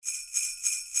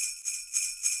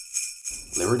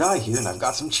Live or Die here, and I've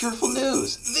got some cheerful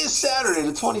news. This Saturday,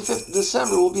 the 25th of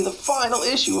December, will be the final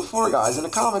issue of Four Guys in a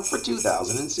Comic for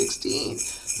 2016.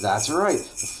 That's right,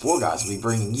 the Four Guys will be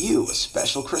bringing you a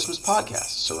special Christmas podcast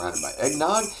surrounded by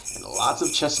eggnog and lots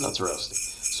of chestnuts roasting.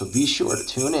 So be sure to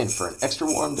tune in for an extra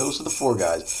warm dose of the Four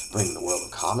Guys, bringing the world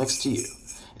of comics to you.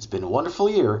 It's been a wonderful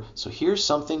year, so here's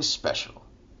something special.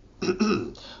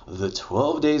 The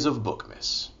 12 Days of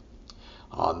Bookmas.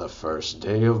 On the first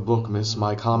day of Bookmas,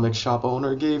 my comic shop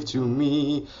owner gave to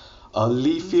me a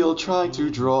leaf field trying to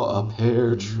draw a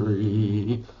pear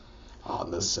tree. On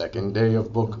the second day of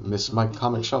Bookmas, my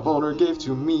comic shop owner gave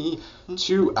to me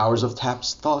 2 hours of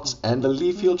taps, thoughts, and a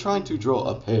leaf field trying to draw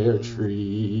a pear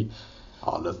tree.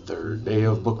 On the third day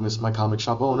of Bookmas, my comic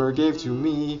shop owner gave to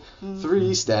me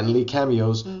 3 Stan Lee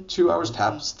cameos, 2 hours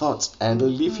taps, thoughts, and a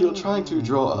leaf field trying to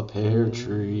draw a pear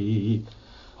tree.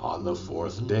 On the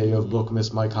fourth day of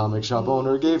Bookmas, my comic shop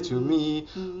owner gave to me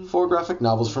 4 graphic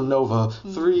novels from Nova,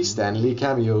 3 Stan Lee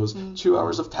cameos, 2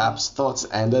 hours of taps, thoughts,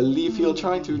 and a leaf field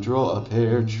trying to draw a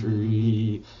pear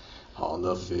tree. On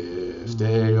the fifth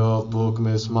day of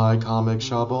Bookmas, my comic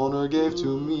shop owner gave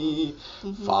to me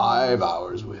 5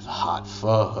 hours with hot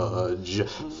fudge,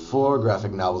 4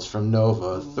 graphic novels from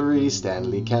Nova, 3 Stan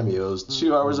Lee cameos,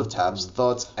 2 hours of taps,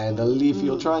 thoughts, and a leaf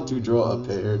field trying to draw a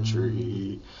pear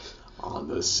tree. On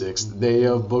the sixth day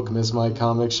of Bookmas, my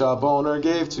comic shop owner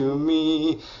gave to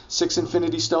me 6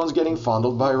 Infinity Stones getting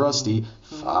fondled by Rusty,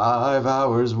 5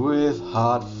 hours with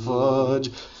hot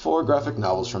fudge, 4 graphic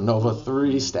novels from Nova,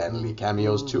 3 Stan Lee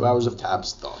cameos, 2 hours of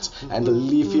taps, thoughts, and a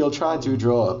leaf field trying to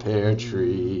draw a pear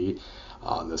tree.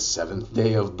 On the seventh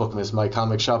day of Bookmas, my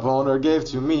comic shop owner gave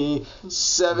to me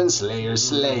 7 Slayers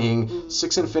slaying,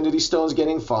 6 Infinity Stones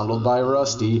getting fondled by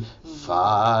Rusty,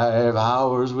 5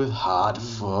 hours with hot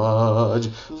fudge,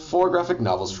 4 graphic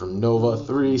novels from Nova,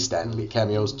 3 Stan Lee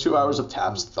cameos, 2 hours of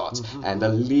taps, thoughts, and a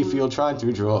leaf field trying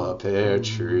to draw a pear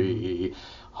tree.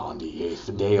 On the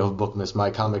 8th day of Bookmas, my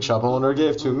comic shop owner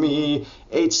gave to me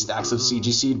 8 stacks of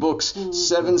CG Seed books,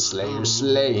 7 Slayers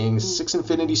slaying, 6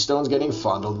 Infinity Stones getting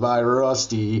fondled by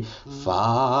Rusty,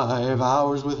 5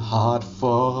 hours with hot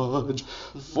fudge,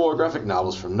 4 graphic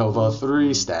novels from Nova,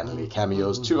 3 Stan Lee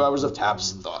cameos, 2 hours of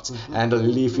taps, thoughts, and a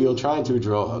leaf field trying to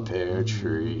draw a pear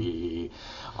tree.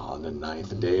 On the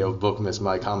 9th day of Bookmas,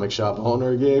 my comic shop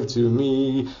owner gave to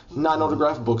me 9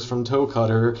 autographed books from Toe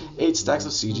Cutter, 8 stacks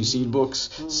of CG Seed books,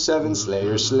 7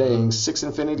 Slayers slaying, 6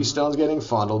 Infinity Stones getting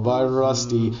fondled by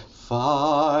Rusty,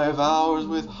 5 hours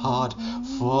with hot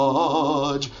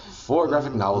fudge, 4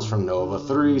 graphic novels from Nova,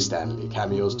 3 Stan Lee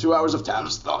cameos, 2 hours of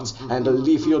taps, thoughts, and a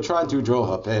leaf field trying to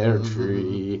draw a pear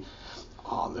tree.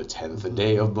 On the 10th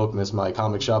day of Bookmas, my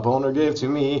comic shop owner gave to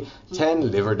me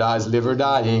 10 Live or Dies, Live or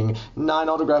Dying, 9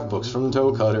 autographed books from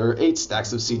Toe Cutter, 8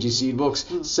 stacks of CG Seed books,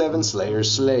 7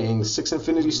 Slayers slaying, 6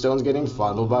 Infinity Stones getting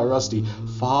fondled by Rusty,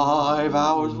 5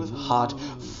 hours with hot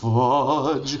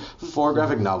fudge, 4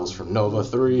 graphic novels from Nova,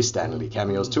 3 Stan Lee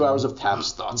cameos, 2 hours of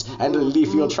taps, thoughts, and a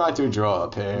leaf field trying to draw a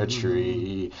pear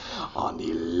tree. On the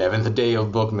 11th day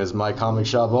of Bookmas, my comic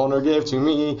shop owner gave to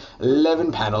me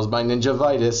 11 panels by Ninja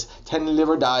Vitus, 10 Live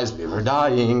or Dies, Live or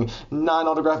Dying, 9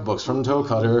 autographed books from Toe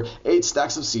Cutter, 8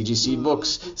 stacks of CG Seed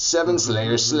books, 7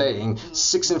 Slayers slaying,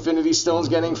 6 Infinity Stones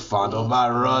getting fondled by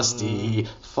Rusty,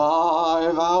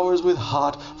 5 hours with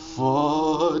hot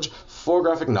fudge, 4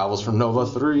 graphic novels from Nova,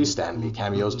 3 Stan Lee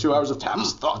cameos, 2 hours of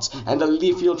taps, thoughts, and a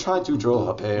leaf field trying to draw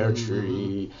a pear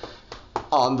tree.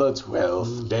 On the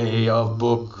 12th day of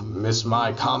Bookmas,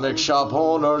 my comic shop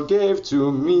owner gave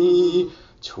to me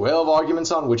 12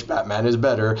 arguments on which Batman is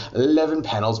better, 11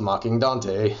 panels mocking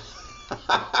Dante,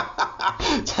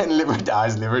 10 Live or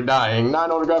Dies, Live or Dying,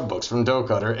 9 autographed books from Toe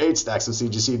Cutter, 8 stacks of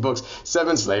CG Seed books,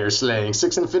 7 Slayers slaying,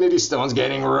 6 Infinity Stones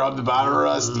getting rubbed by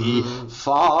Rusty,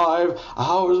 5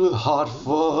 hours with hot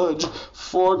fudge,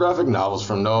 4 graphic novels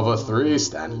from Nova, 3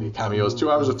 Stan Lee cameos, 2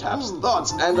 hours of taps,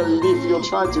 thoughts, and a leaf field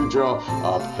trying to draw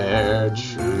a pear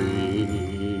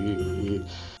tree.